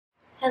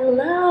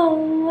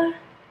Hello!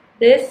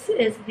 This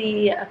is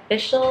the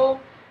official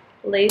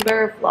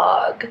labor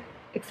vlog,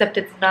 except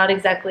it's not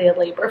exactly a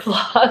labor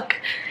vlog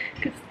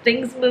because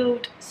things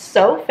moved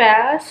so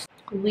fast.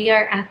 We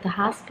are at the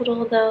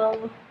hospital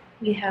though.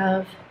 We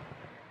have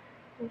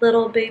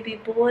little baby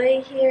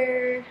boy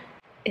here.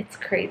 It's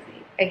crazy.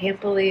 I can't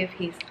believe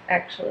he's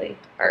actually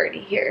already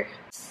here.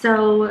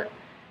 So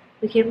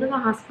we came to the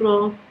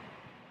hospital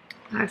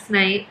last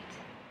night,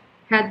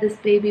 had this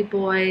baby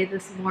boy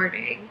this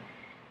morning.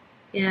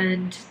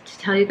 And to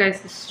tell you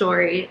guys the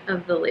story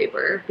of the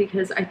labor,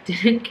 because I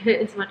didn't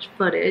get as much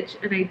footage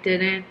and I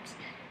didn't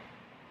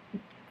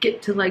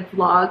get to like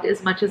vlog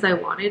as much as I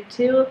wanted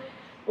to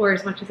or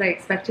as much as I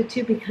expected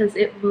to because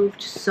it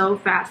moved so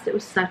fast. It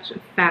was such a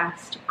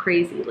fast,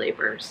 crazy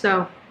labor.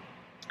 So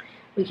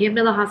we came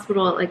to the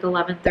hospital at like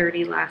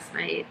 11:30 last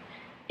night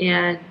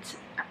and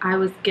I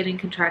was getting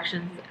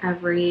contractions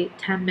every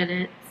 10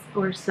 minutes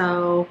or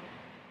so.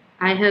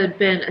 I had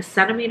been a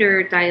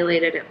centimeter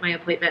dilated at my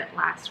appointment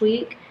last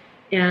week,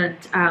 and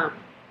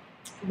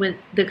when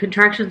the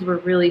contractions were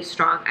really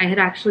strong, I had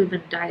actually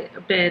been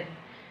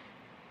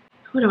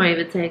what am I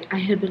even saying? I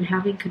had been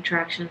having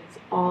contractions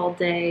all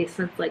day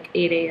since like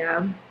 8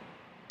 a.m.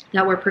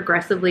 that were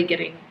progressively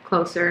getting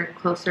closer and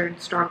closer and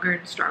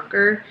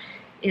stronger.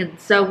 And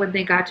so when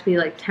they got to be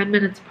like 10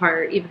 minutes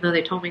apart, even though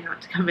they told me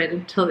not to come in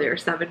until they were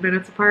 7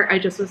 minutes apart, I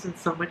just was in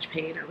so much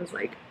pain. I was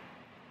like,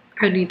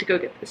 I need to go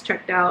get this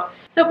checked out.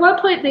 At one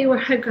point they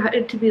had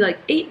gotten to be like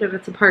 8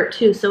 minutes apart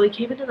too. So we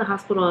came into the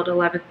hospital at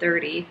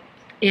 11:30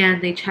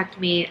 and they checked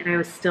me and I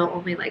was still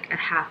only like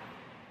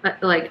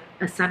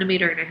a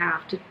centimeter and a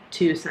half to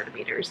 2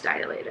 centimeters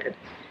dilated.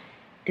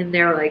 And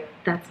they're like,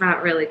 that's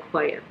not really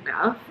quite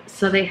enough.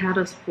 So they had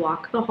us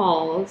walk the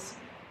halls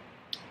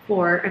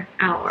for an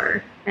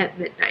hour at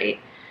midnight.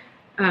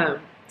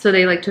 So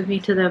they like took me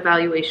to the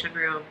evaluation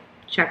room,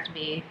 checked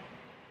me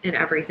and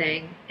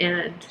everything,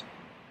 and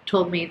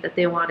told me that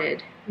they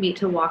wanted me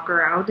to walk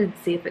around and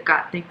see if it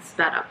got things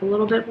sped up a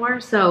little bit more.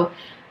 So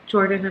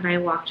Jordan and I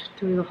walked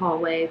through the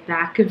hallway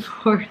back and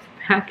forth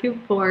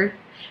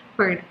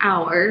for an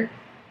hour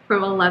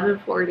from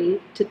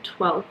 11:40 to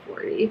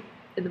 12:40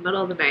 in the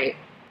middle of the night.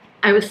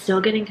 I was still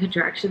getting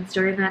contractions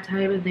during that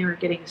time and they were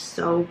getting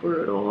so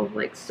brutal,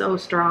 like so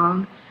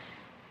strong.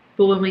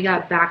 But when we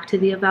got back to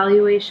the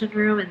evaluation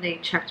room and they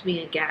checked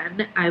me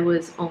again, I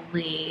was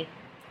only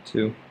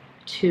 2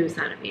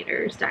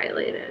 centimeters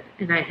dilated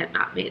and I had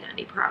not made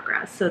any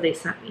progress, so they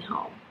sent me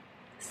home.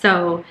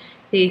 So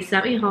they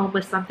sent me home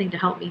with something to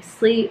help me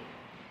sleep,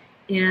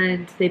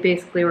 and they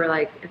basically were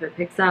like, if it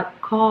picks up,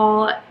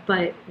 call,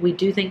 but we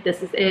do think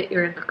this is it.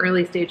 You're in the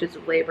early stages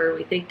of labor.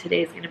 We think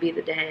today's going to be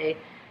the day,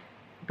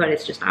 but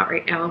it's just not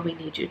right now and we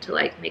need you to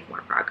like make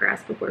more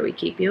progress before we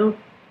keep you.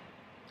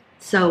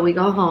 So we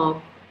go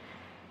home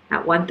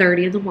at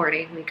 1:30 in the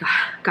morning. We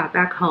got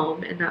back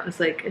home and that was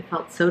like, it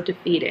felt so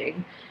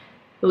defeating.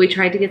 But we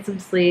tried to get some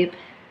sleep.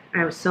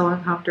 I was so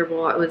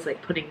uncomfortable. I was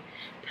like putting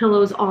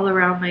pillows all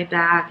around my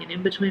back and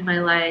in between my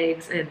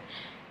legs, and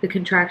the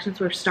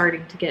contractions were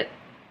starting to get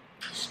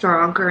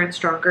stronger and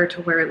stronger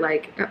to where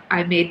like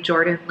I made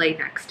Jordan lay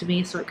next to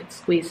me so I could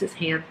squeeze his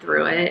hand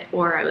through it,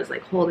 or I was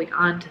like holding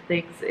on to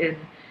things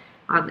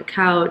on the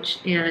couch.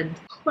 And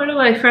one of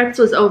my friends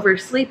was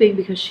oversleeping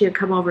because she had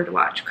come over to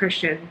watch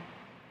Christian,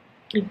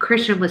 and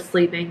Christian was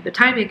sleeping. The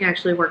timing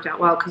actually worked out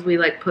well because we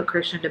like put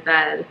Christian to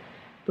bed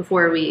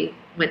before we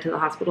went to the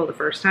hospital the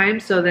first time.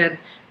 So then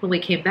when we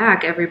came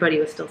back, everybody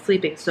was still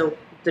sleeping. So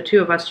the two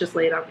of us just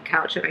laid on the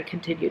couch and I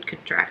continued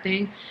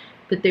contracting.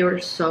 But they were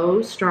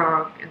so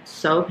strong and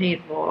so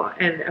painful.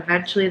 And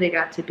eventually they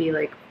got to be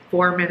like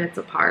 4 minutes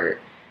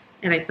apart.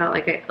 And I felt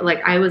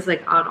like I was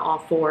like on all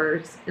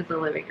fours in the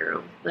living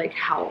room, like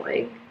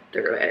howling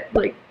through it,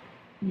 like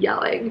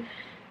yelling.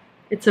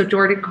 And so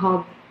Jordan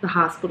called the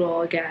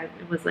hospital again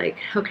and was like,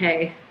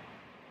 okay,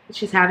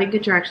 she's having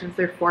contractions.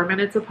 They're 4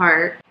 minutes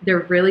apart.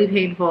 They're really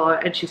painful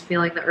and she's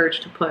feeling the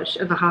urge to push.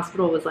 And the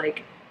hospital was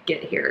like,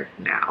 get here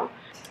now.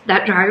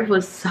 That drive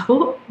was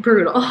so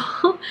brutal.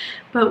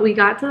 But we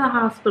got to the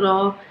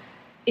hospital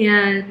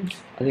and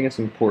I think it's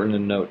important to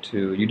note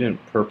too, you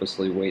didn't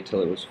purposely wait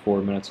till it was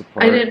 4 minutes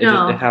apart. I didn't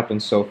know. It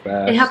happened so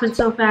fast. It happened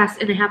so fast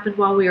and it happened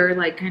while we were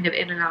like kind of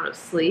in and out of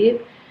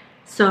sleep.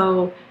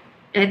 So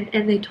and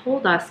they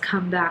told us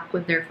come back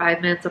when they're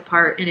 5 minutes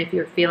apart and if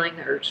you're feeling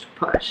the urge to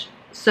push.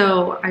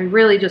 So I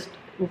really just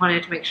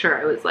wanted to make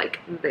sure I was like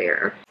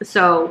there.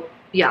 So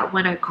yeah,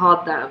 when I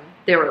called them,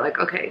 they were like,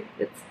 okay,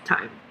 it's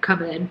time,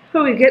 come in.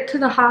 So we get to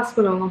the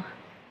hospital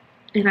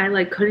and I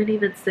like couldn't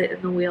even sit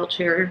in the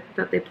wheelchair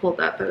that they pulled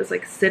up. I was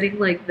like sitting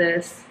like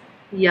this,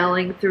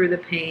 yelling through the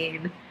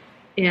pain.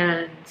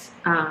 And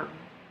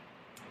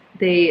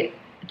they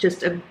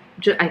just,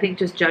 I think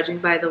just judging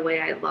by the way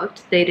I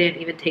looked, they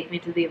didn't even take me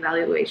to the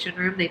evaluation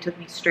room. They took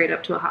me straight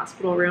up to a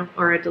hospital room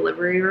or a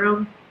delivery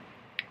room,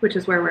 which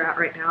is where we're at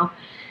right now.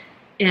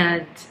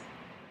 And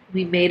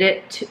we made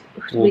it to...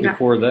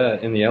 Before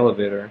that, in the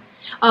elevator.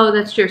 Oh,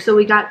 that's true. So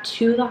we got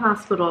to the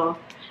hospital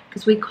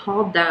because we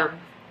called them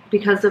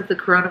because of the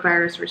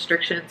coronavirus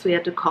restrictions, we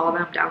had to call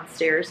them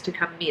downstairs to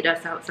come meet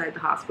us outside the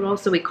hospital.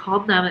 So we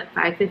called them at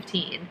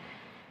 5:15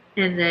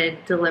 and then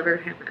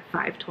delivered him at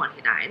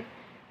 5:29.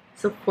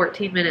 So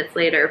 14 minutes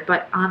later,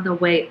 but on the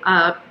way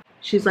up,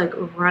 she's like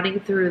running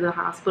through the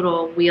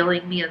hospital,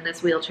 wheeling me in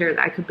this wheelchair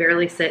that I could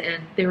barely sit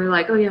in. They were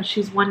like, oh yeah,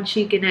 she's one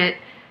cheek in it,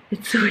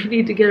 and so we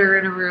need to get her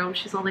in a room.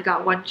 She's only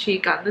got one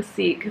cheek on the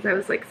seat because I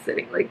was like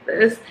sitting like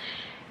this.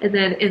 And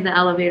then in the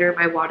elevator,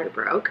 my water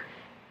broke.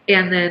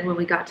 And then when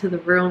we got to the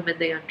room and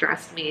they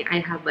undressed me, I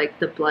had like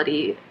the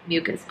bloody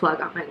mucus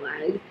plug on my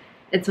leg.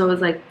 And so it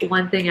was like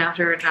one thing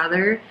after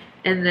another.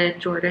 And then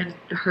Jordan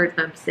heard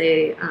them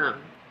say,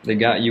 they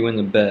got you in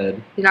the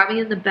bed. They got me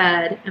in the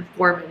bed, and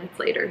 4 minutes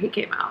later he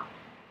came out.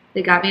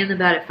 They got me in the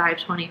bed at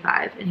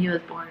 5:25, and he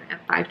was born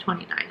at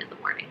 5:29 in the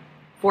morning.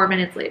 4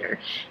 minutes later.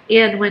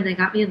 And when they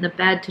got me in the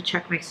bed to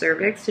check my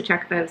cervix, to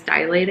check if I was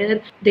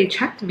dilated, they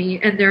checked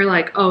me, and they're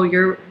like, oh,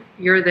 you're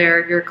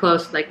there, you're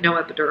close, like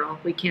no epidural.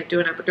 We can't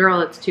do an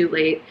epidural, it's too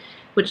late,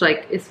 which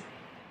like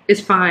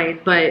is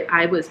fine, but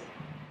I was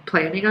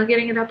planning on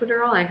getting an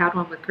epidural. I had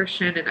one with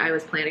Christian, and I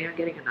was planning on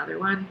getting another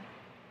one.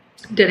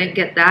 Didn't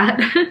get that.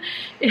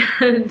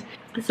 And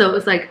so it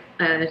was like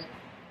a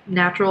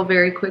natural,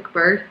 very quick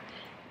birth.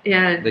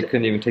 And they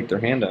couldn't even take their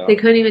hand out. They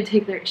couldn't even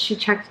take their, she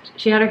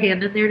had her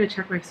hand in there to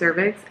check my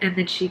cervix, and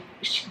then she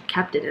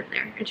kept it in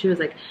there. And she was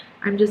like,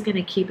 I'm just going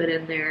to keep it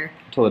in there.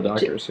 Until the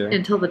doctor's here.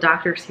 Until the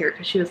doctor's here,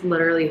 because she was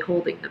literally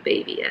holding the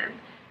baby in.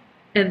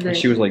 And then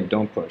she was like,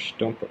 don't push,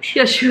 don't push.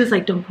 Yeah, she was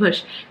like, don't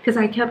push. Because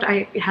I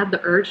had the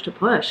urge to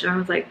push. And I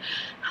was like,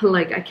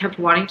 I kept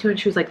wanting to. And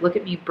she was like, look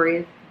at me,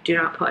 breathe, do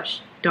not push,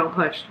 don't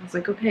push. I was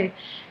like, okay.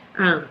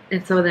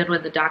 And so then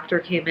when the doctor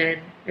came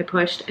in, I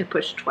pushed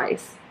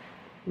twice.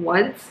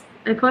 Once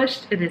I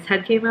pushed and his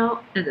head came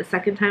out, and the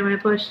second time I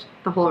pushed,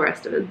 the whole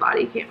rest of his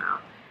body came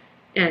out.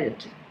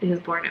 And he was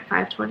born at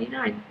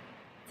 5:29.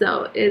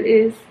 So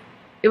it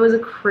was a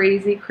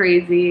crazy,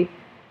 crazy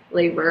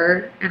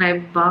labor, and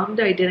I'm bummed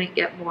I didn't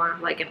get more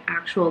of like an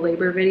actual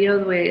labor video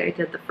the way I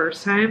did the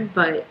first time,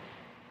 but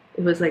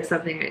it was like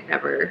something I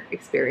never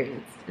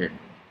experienced, and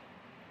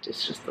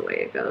it's just the way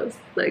it goes.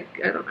 Like,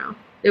 I don't know.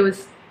 It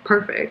was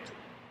perfect.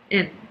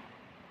 And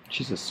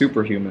she's a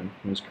superhuman.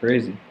 It was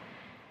crazy.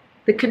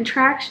 The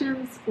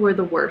contractions were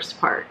the worst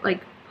part.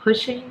 Like,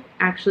 pushing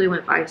actually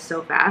went by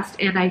so fast,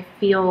 and I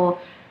feel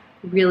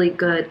really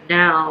good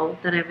now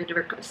that I'm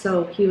in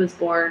so he was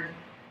born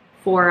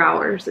 4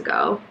 hours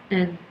ago,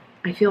 and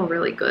I feel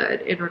really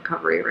good in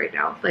recovery right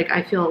now. Like,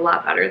 I feel a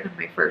lot better than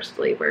my first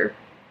labor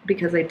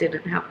because I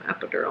didn't have an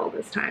epidural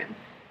this time.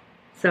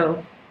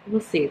 So we'll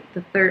see.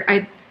 The third,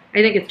 I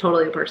think it's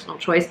totally a personal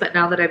choice, but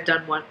now that I've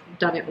done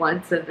it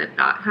once and then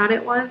not had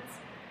it once,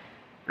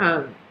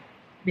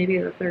 maybe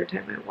the third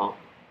time I won't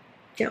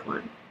get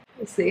one.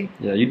 We'll see.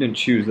 Yeah, you didn't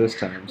choose this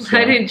time. So.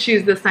 I didn't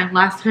choose this time.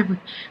 Last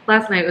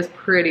night was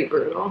pretty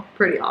brutal,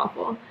 pretty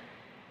awful.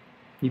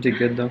 You did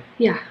good though?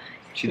 Yeah.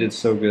 She did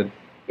so good.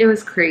 It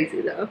was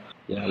crazy though.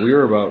 Yeah, we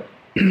were about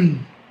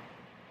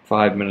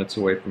 5 minutes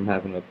away from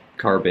having a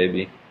car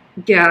baby.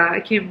 Yeah, I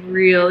came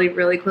really,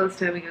 really close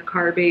to having a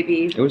car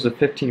baby. It was a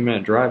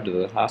 15-minute drive to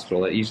the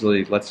hospital. That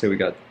easily, let's say we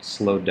got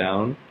slowed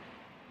down,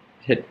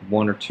 hit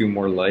one or two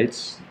more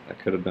lights, that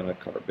could have been a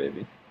car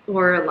baby.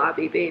 Or a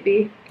lobby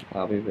baby.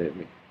 Lobby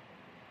baby.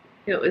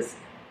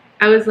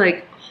 I was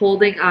like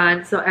holding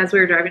on, so as we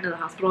were driving to the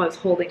hospital, I was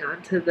holding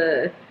on to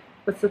the,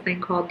 what's the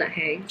thing called that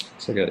hangs?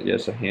 It's like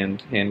a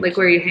hand. Like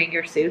where you hang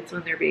your suits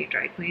when they're being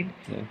dry cleaned.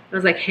 Yeah. I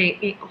was like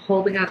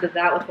holding onto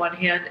that with one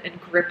hand and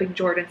gripping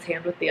Jordan's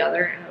hand with the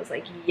other, and I was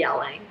like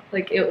yelling.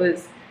 Like it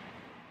was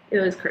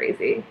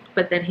crazy.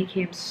 But then he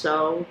came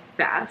so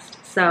fast.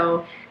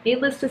 So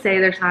needless to say,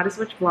 there's not as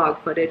much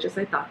vlog footage as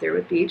I thought there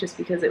would be, just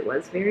because it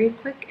was very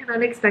quick and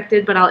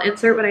unexpected. But I'll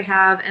insert what I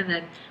have, and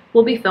then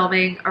we'll be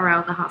filming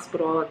around the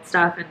hospital and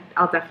stuff, and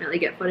I'll definitely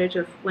get footage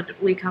of when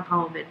we come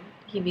home and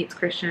he meets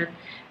Christian.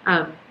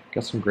 Got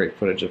some great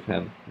footage of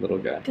him, little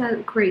guy.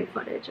 Got great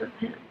footage of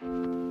him.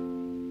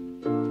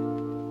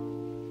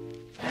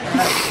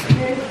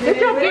 Good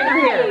job getting her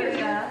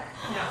here.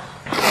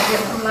 Get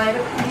some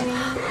lighter cleaning.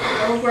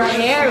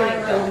 There we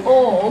go.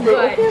 Oh,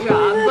 good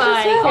job,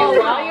 buddy. Oh,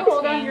 while you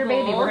hold on to your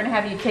baby, we're going to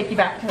have you take you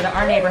back to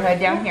our neighborhood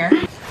down here.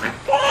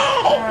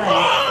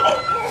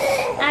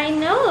 I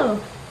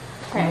know.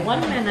 Okay, 1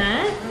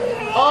 minute.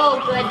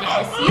 Oh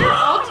goodness, you're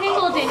all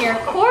tangled in your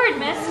cord,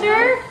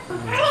 mister. We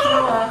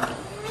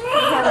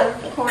have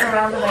a cord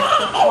around the next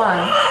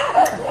one.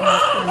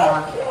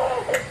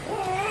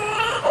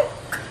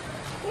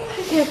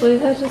 I can't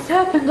believe that just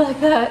happened like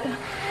that. Did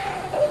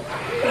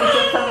you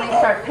just suddenly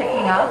start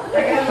picking up?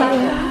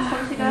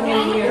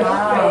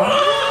 Wow.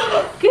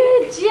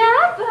 Good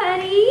job,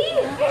 buddy.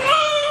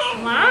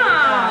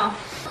 Wow.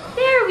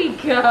 There we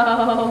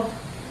go.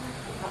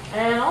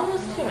 And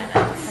almost 2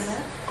 minutes.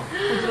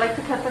 Would you like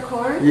to cut the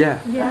cord?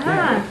 Yeah.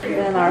 Yeah.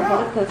 Then our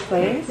hold it this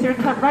way. So you're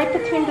cut right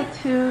between the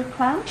two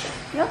clamps?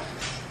 Yep.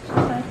 Just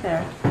right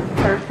there.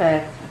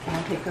 Perfect. Okay,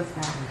 I'll take this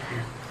now.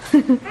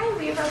 Hi,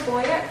 we have a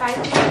boy at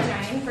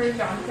 5:29 for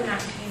Johnson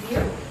at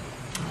GU.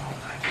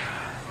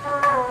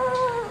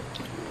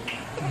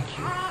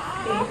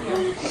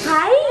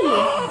 Hi.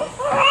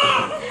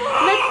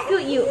 Let's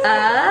scoot you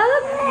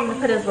up. I'm gonna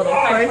put his little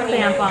cord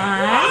clamp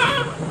on.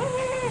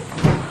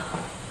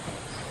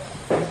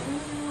 I'm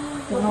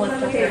gonna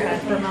lift up your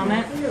head for a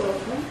moment.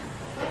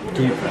 Keep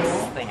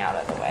This thing out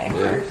of the way.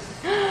 yeah.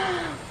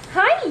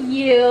 Hi,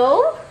 you.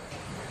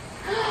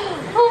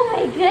 Oh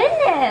my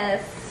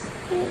goodness.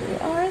 Baby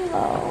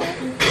Arlo.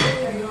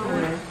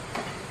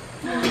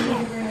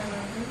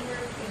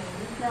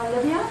 Now,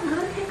 Olivia, I'm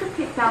going to take a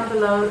peek down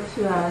below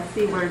to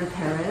see where the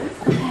tear is.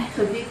 Okay.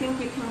 So do you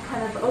think you can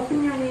kind of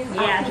open your knees?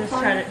 Yeah, just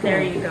try to.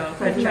 There you go.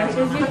 So As much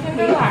as you can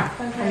relax.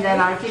 And then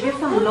I'll give you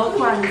some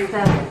local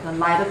anesthetic, the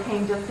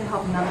lidocaine, just to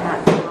help numb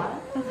that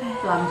spot. Okay.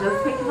 So I'm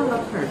just taking a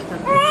look first.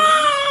 Okay?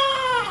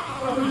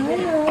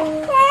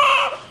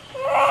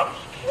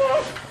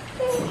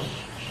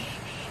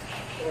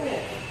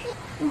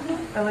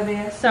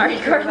 Olivia, Sorry,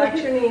 go Carly. back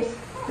to your knees.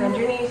 Bend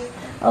your knees.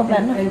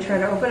 Open. And try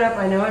to open up.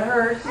 I know it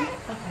hurts.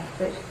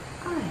 Okay.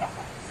 Alright.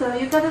 So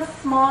you've got a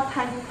small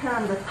tiny tear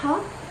on the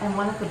top and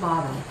one at the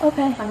bottom.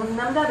 Okay. So I'm going to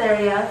numb that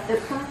area.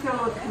 It's going to feel a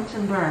little pinch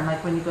and burn,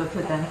 like when you go to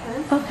a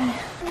dentist. Okay.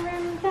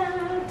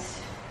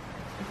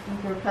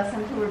 Your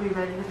placenta will be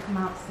ready to come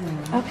out soon.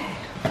 Okay.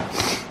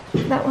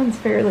 That one's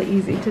fairly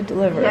easy to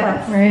deliver,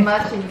 Yes, right?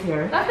 much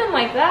easier. Nothing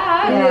like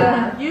that.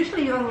 Yeah.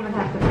 Usually you don't even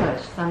have to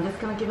push, so I'm just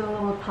going to give it a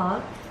little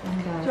tug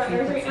and see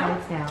if it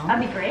slides down.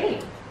 That'd be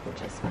great.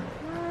 Just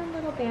one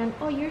little band.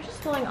 Oh, you're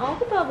just filling all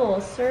the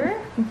bubbles,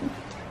 sir.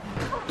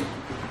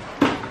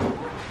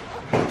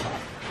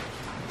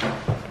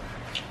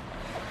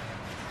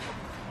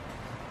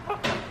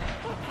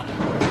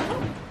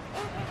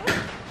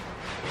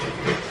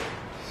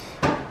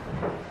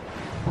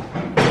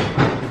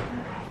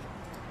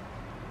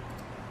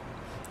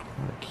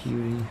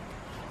 Cutie.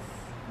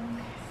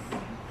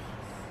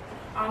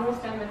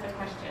 Almost done with the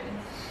question.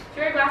 Do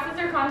you wear glasses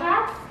or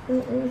contacts?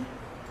 Mm-mm.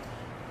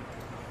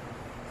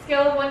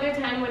 Scale of 1 to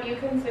 10, what do you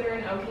consider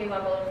an okay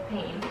level of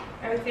pain?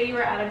 I would say you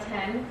were at a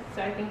 10,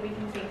 so I think we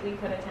can safely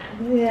put a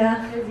 10.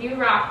 Yeah. Because you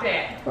rocked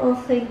it. Oh,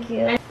 thank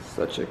you.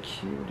 Such a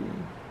cutie.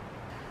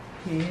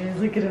 He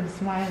is. Look at him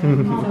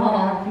smiling. He's so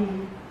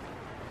happy.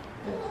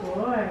 Good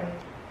boy.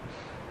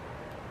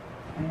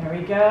 There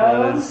we go.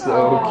 That is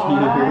so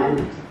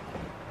cute.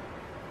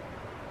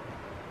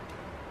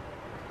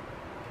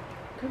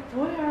 Good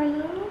boy, Arlo.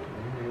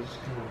 Yeah, he's just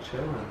kind of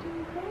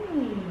chilling.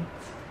 Great.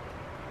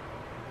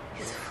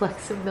 He's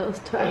flexing those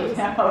I toes.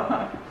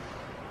 know.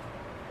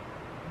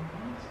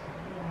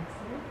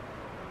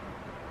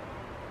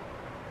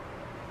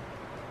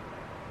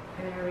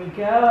 There we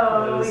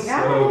go. We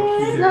got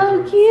it.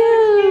 So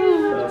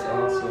cute. That's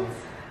awesome.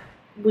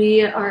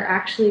 We are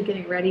actually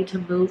getting ready to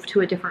move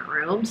to a different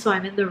room. So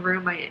I'm in the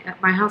room.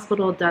 My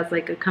hospital does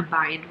like a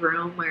combined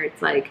room where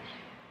it's like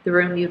the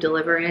room you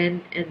deliver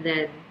in, and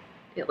then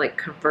it like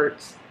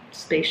converts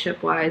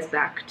spaceship wise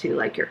back to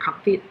like your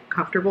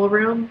comfortable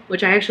room,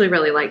 which I actually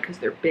really like because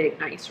they're big,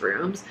 nice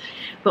rooms.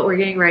 But we're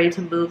getting ready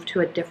to move to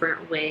a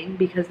different wing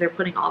because they're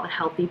putting all the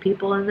healthy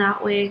people in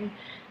that wing.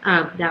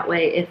 That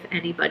way, if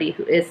anybody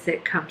who is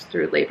sick comes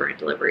through labor and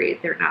delivery,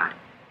 they're not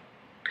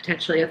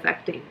potentially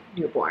affecting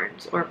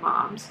newborns or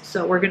moms.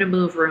 So we're going to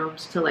move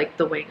rooms to like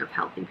the wing of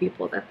healthy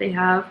people that they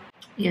have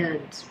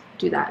and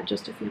do that in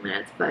just a few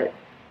minutes. But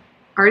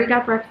already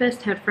got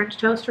breakfast, had French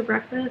toast for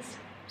breakfast,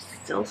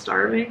 still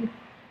starving.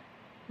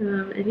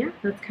 And yeah,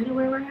 that's kind of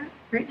where we're at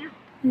right now.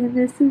 And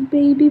this is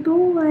baby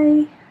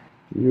boy.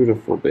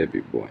 Beautiful baby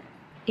boy.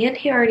 And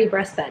he already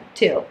breastfed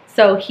too.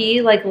 So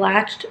he like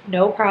latched,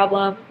 no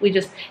problem.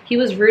 He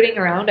was rooting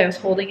around. I was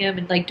holding him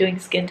and like doing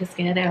skin to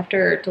skin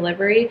after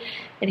delivery.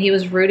 And he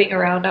was rooting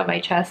around on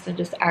my chest and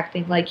just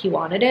acting like he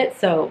wanted it.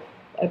 So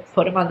I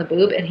put him on the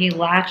boob and he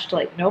latched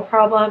like no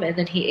problem. And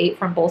then he ate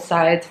from both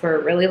sides for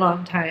a really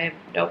long time,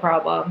 no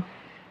problem.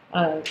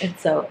 And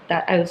so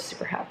that I was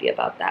super happy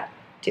about that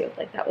too.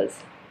 Like that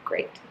was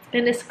great. It's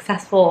been a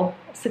successful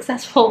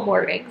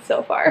morning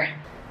so far.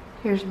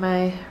 Here's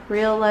my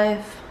real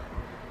life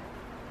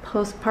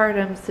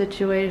postpartum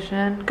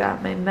situation.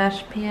 Got my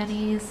mesh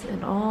panties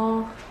and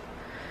all.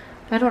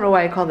 I don't know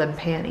why I call them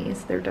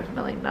panties. They're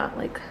definitely not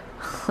like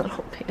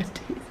little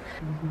panties.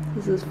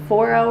 This is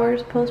 4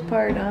 hours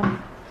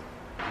postpartum.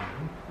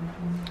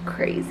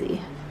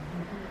 Crazy.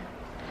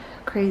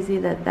 Crazy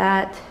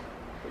that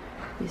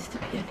used to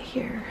be in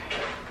here.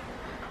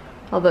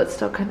 Although it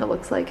still kind of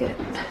looks like it.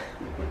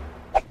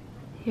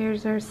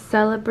 Here's our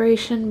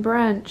celebration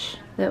brunch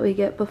that we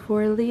get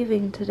before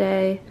leaving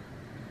today.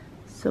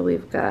 So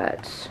we've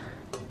got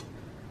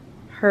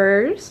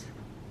hers,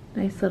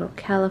 nice little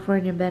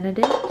California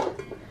Benedict.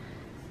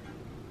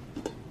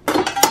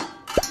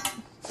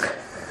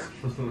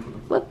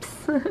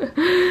 Whoops.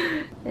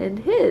 And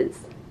his.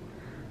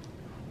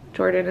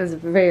 Jordan is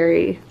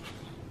very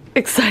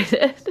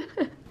excited.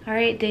 All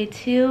right, day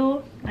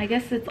 2. I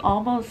guess it's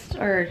almost,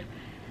 or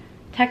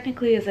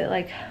technically is it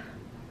like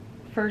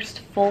first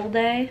full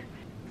day?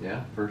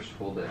 Yeah, first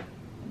full day.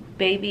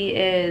 Baby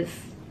is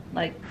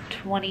like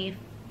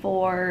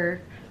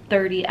 24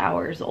 30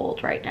 hours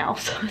old right now,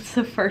 so it's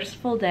the first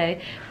full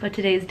day. But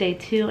today's day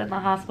 2 in the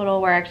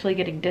hospital. We're actually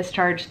getting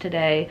discharged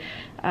today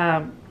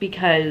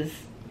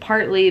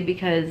partly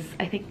because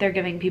I think they're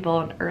giving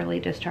people an early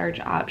discharge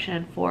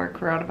option for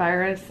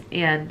coronavirus,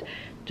 and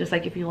just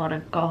like if you want to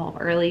go home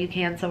early you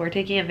can, so we're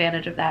taking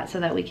advantage of that so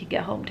that we can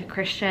get home to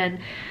Christian.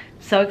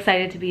 So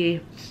excited to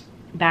be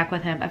back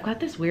with him. I've got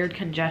this weird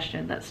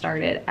congestion that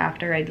started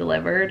after I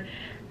delivered,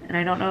 and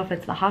I don't know if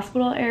it's the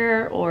hospital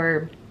air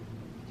or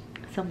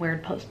some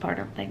weird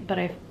postpartum thing, but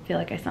I feel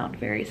like I sound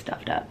very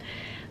stuffed up.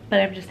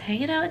 But I'm just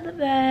hanging out in the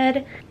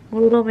bed.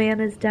 Little man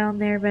is down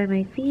there by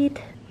my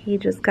feet. He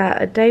just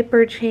got a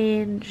diaper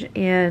change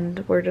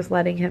and we're just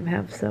letting him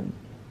have some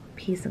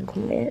peace and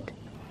quiet.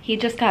 He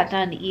just got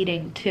done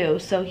eating too,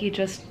 so he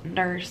just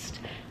nursed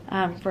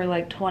for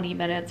like 20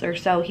 minutes or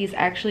so. He's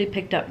actually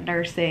picked up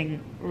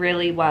nursing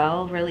really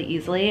well, really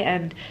easily,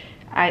 and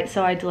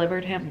so I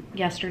delivered him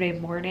yesterday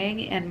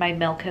morning and my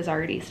milk has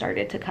already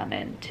started to come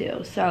in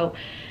too. So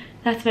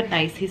that's been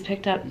nice. He's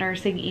picked up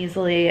nursing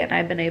easily and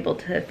I've been able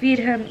to feed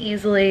him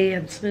easily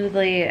and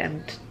smoothly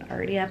and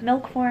already have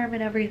milk for him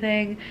and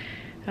everything.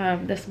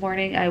 This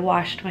morning I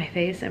washed my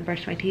face and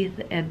brushed my teeth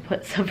and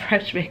put some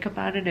fresh makeup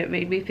on, and it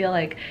made me feel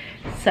like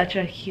such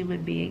a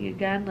human being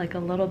again, like a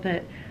little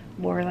bit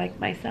more like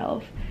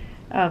myself.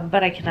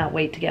 But I cannot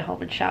wait to get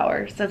home and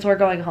shower. Since we're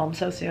going home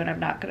so soon, I'm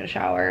not going to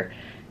shower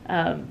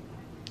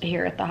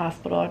here at the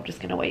hospital. I'm just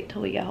going to wait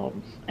till we get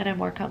home and I'm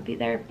more comfy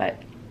there.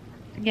 But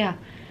yeah,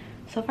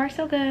 so far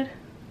so good.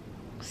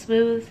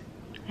 Smooth.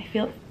 I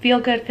feel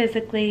good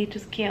physically.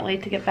 Just can't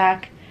wait to get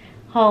back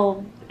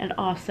home and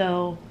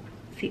also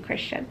see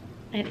Christian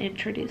and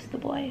introduce the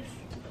boys.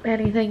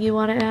 Anything you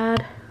want to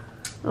add?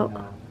 Oh.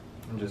 No,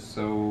 I'm just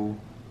so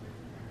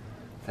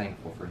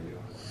thankful for you.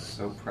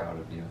 So proud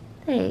of you.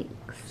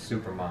 Thanks.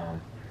 Super mom.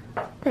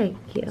 Thank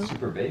you.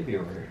 Super baby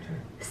over here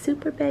too.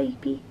 Super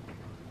baby.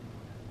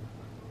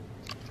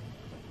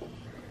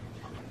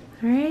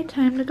 All right,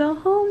 time to go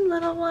home,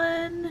 little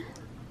one.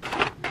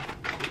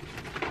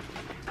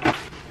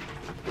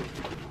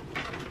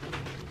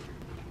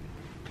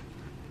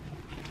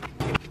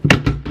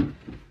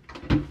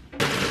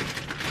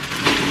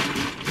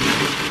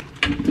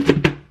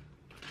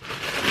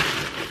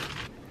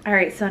 All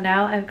right, so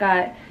now I've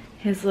got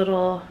his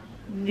little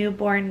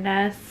newborn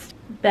nest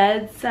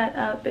bed set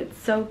up.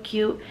 It's so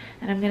cute,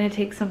 and I'm gonna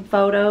take some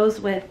photos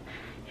with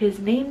his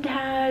name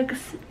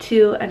tags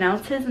to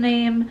announce his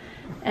name,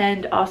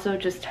 and also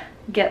just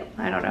get,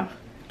 I don't know,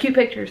 cute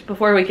pictures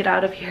before we get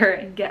out of here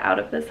and get out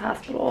of this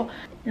hospital,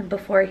 and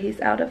before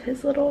he's out of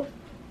his little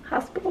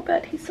hospital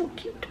bed. He's so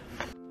cute.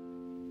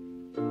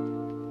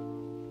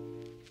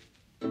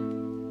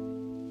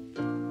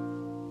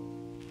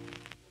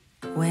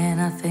 When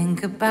I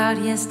think about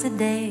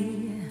yesterday,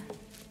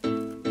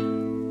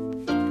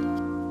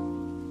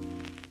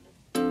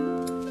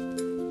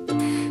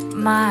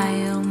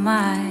 my oh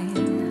my,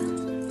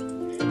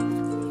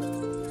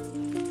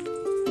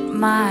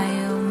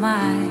 my oh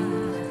my,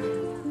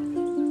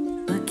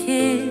 a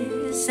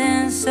kiss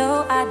and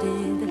so I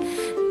did.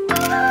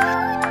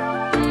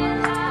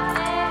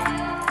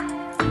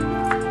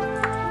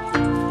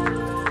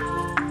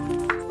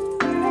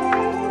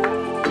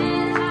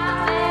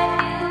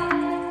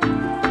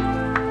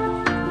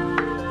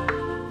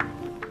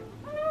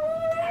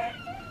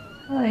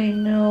 I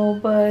know,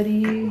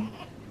 buddy.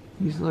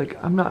 He's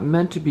like, I'm not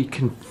meant to be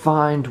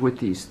confined with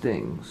these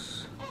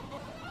things.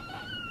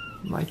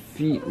 My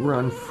feet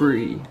run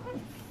free.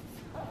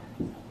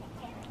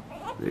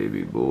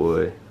 Baby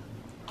boy.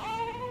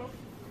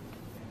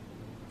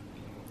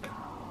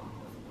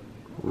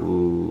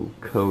 Ooh,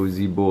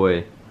 cozy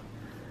boy.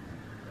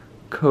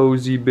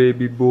 Cozy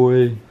baby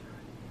boy.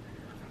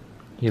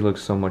 He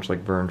looks so much like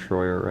Vern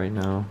Troyer right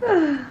now.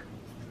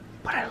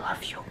 But I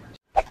love you.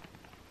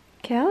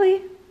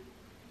 Callie,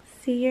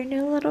 see your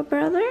new little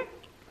brother?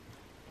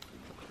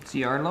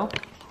 See Arlo?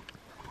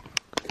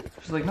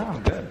 She's like, no,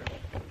 I'm good.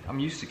 I'm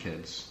used to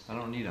kids. I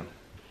don't need them.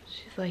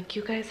 She's like,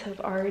 you guys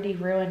have already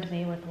ruined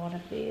me with one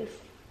of these.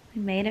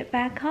 We made it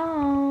back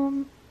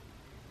home.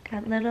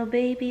 Got little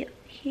baby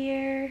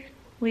here.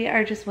 We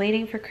are just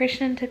waiting for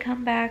Christian to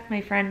come back.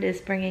 My friend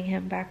is bringing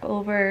him back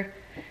over,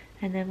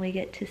 and then we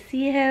get to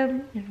see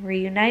him and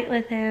reunite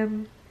with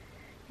him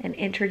and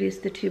introduce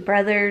the two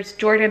brothers.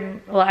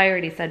 Jordan, well, I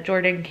already said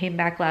Jordan came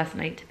back last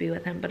night to be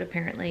with him, but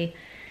apparently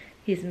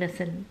he's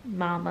missing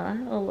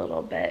mama a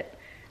little bit.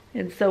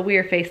 And so we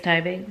were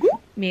FaceTiming.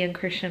 Me and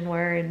Christian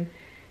were, and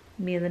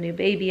me and the new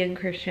baby and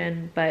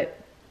Christian,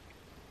 but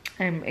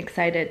I'm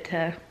excited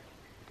to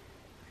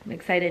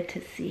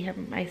see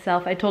him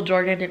myself. I told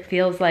Jordan it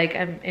feels like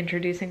I'm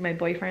introducing my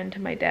boyfriend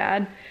to my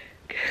dad,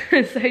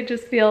 because I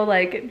just feel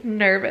like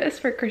nervous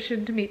for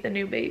Christian to meet the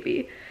new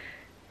baby,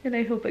 and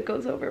I hope it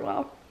goes over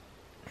well.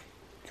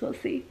 So we'll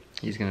see.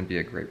 He's gonna be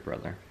a great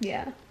brother.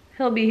 Yeah,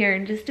 he'll be here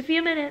in just a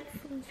few minutes.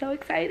 I'm so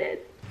excited.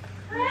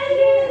 Hi,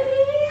 baby.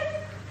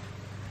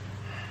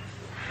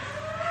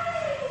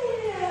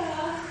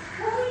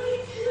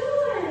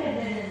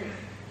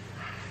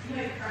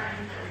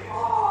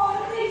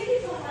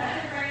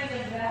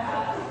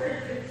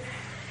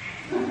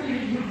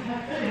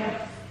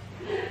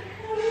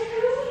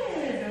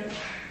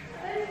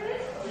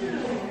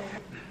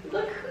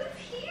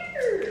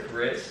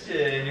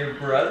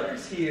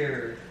 brother's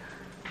here.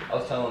 I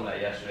was telling him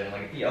that yesterday. I'm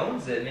like, if he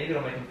owns it, maybe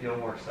it'll make him feel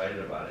more excited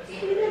about it.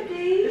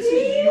 This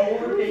is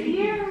your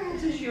baby.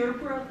 This is your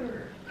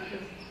brother.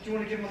 Do you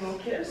want to give him a little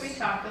kiss? We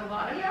talked a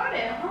lot about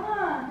it,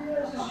 huh? Yeah,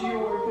 this is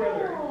your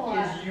brother. He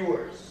is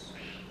yours.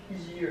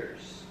 He's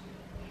yours.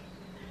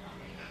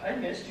 I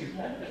missed you. Can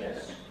I have a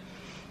kiss?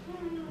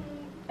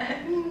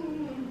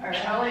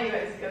 Alright, I'll let you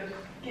guys go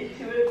get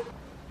to it.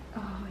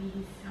 Oh,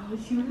 he's so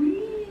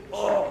sweet.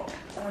 Oh,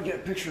 I want to get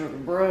a picture of the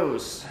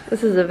bros.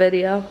 This is a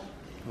video.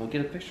 We'll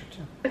get a picture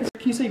too.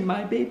 Can you say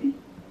my baby?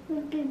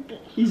 Baby.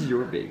 He's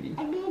your baby.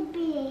 A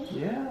baby.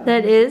 Yeah.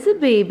 That is a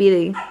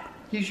baby.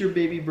 He's your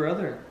baby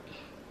brother.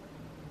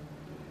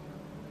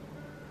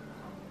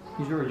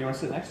 He's yours. You want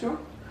to sit next to him?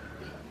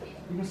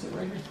 You can sit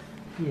right here.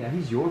 Yeah,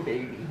 he's your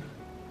baby.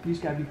 You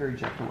just gotta be very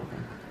gentle with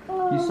him.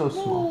 He's so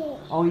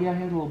small. Oh yeah,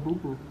 he has a little boo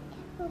boo.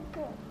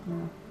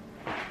 Yeah.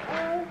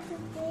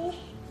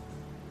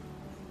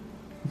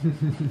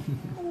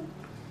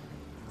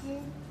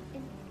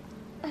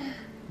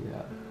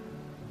 Yeah.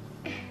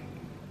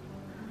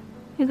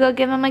 You go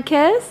give him a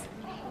kiss?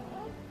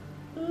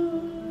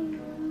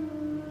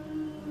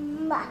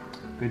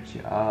 Good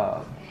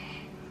job.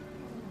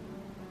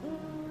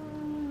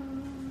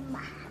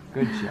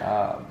 Good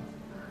job.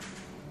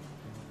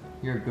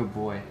 You're a good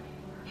boy.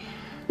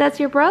 That's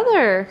your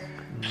brother.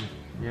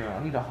 Yeah,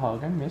 I need a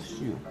hug. I missed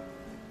you.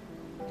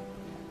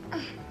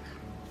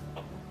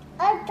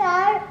 I'm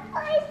tired.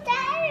 I'm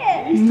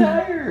tired. He's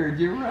tired.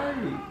 You're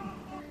right.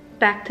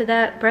 Back to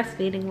that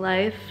breastfeeding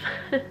life.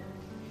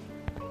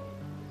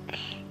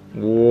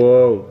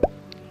 Whoa.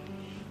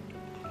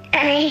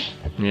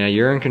 Yeah,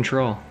 you're in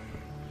control.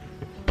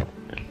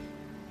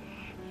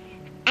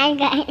 I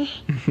got it.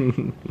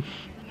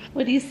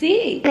 What do you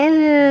see?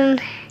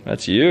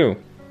 That's you.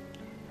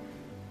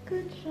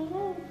 Good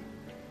job.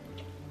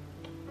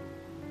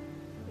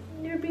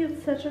 You're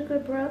being such a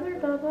good brother,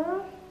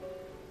 Bubba.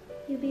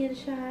 You being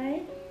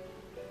shy?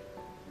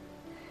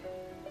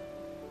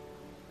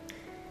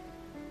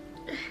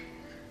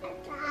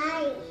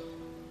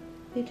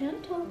 Be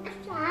gentle.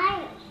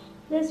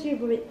 That's your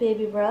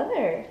baby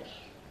brother.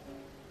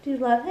 Do you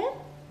love him?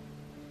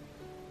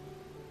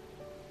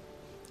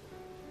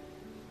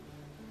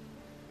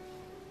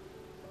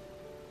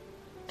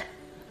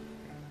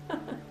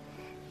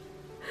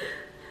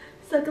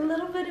 Suck a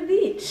little bit of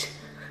each.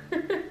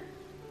 Can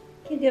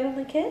you give him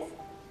a kiss?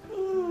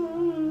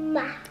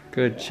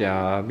 Good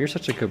job. You're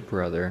such a good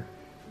brother.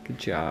 Good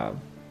job.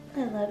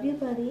 I love you,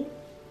 buddy.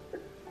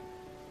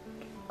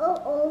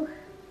 Uh-oh.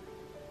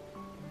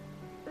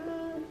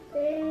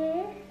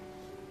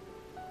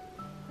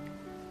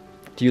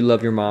 Do you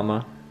love your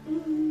mama?